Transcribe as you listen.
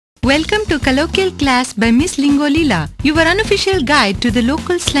Welcome to Colloquial class by Miss Lingo Leela, your unofficial guide to the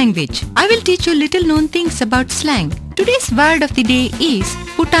local language. I will teach you little known things about slang. Today's word of the day is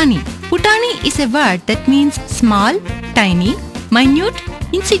putani. Putani is a word that means small, tiny, minute,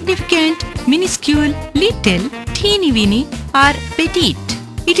 insignificant, minuscule, little, teeny-weeny or petite.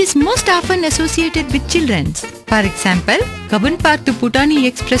 It is most often associated with children. For example, Kabun Park to Putani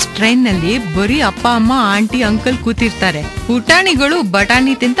Express train nalli bari appa amma auntie uncle ಕೂತಿರ್ತಾರೆ. ಪುಟಾಣಿಗಳು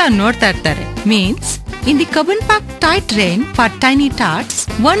ಬಟಾಣಿ ತಿಂತ ನೋಡ್ತಾ ಇರ್ತಾರೆ. Means, in the Kabun Park toy train for tiny tots,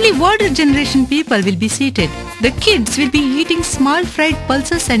 only older generation people will be seated. The kids will be eating small fried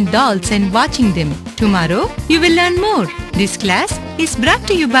pulses and dolls and watching them. Tomorrow, you will learn more. This class is brought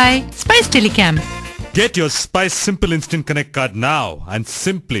to you by Spice Telecom. Get your Spice Simple Instant Connect card now and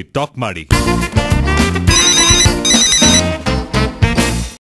simply talk ಮಾಡಿ.